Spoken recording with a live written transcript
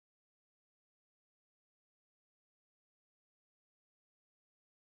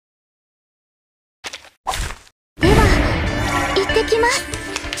きます。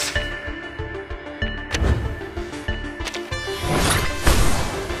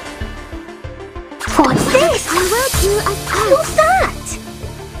What's this? I will do as What's that?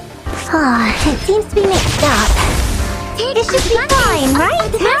 Ah, it seems to be mixed up. This should be fine,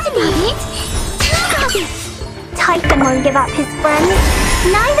 right? Typhon won't give up his friends.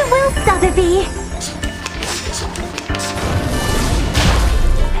 Neither will Sotheby.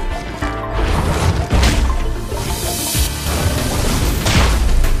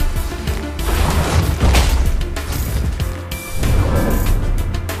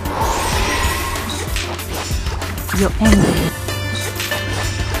 You're angry.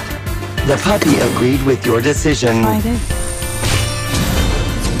 The puppy agreed with your decision. Try this.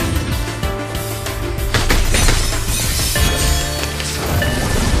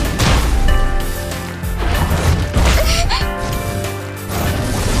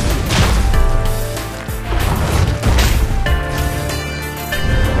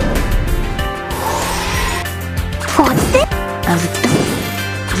 What's this?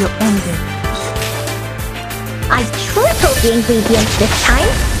 You're ended. I've tripled the ingredients this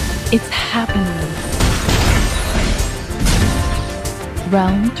time. It's happening.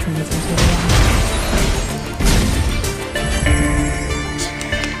 Realm turns into realm.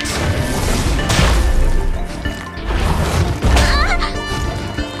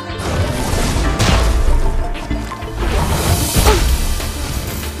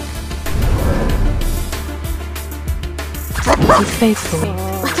 Be faithful.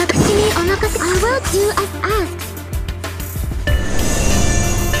 I will do as asked.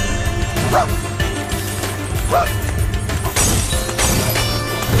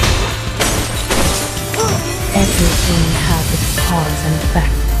 Everything has its cause and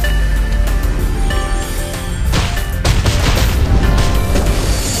effect.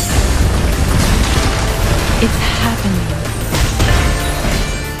 It's happening.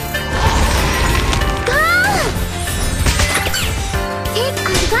 Take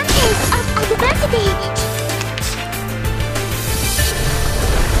advantage of adversity.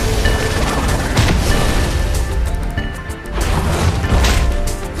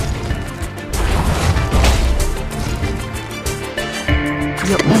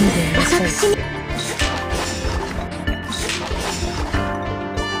 You're ending your fate.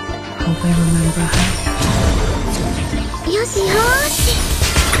 Hope I remember her. Yoshi, Yoshi.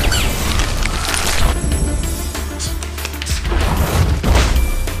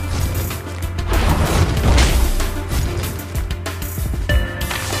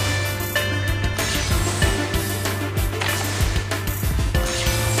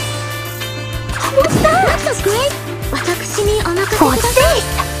 What's that? That's great. What's this?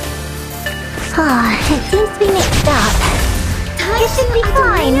 Ah, it seems to be mixed up. This should be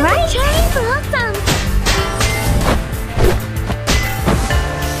fine, right?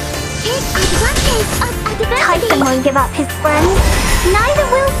 Take advantage of adversity. Typhon won't give up his friends. Neither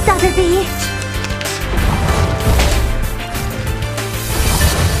will Sotheby.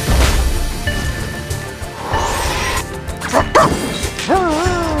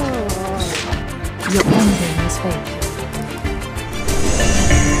 You're ending his fate.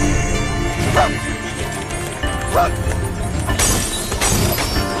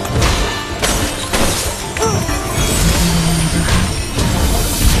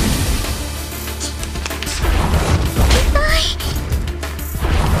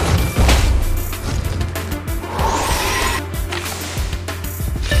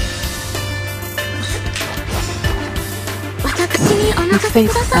 Your fate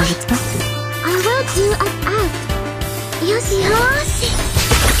as expected. I will do as asked. Yoshi, Yoshi.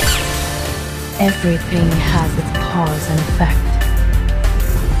 Everything has its cause and effect.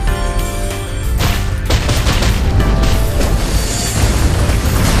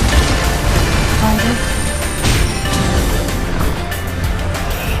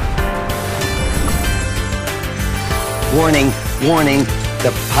 Warning, warning.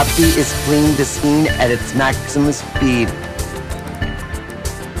 The puppy is fleeing the scene at its maximum speed.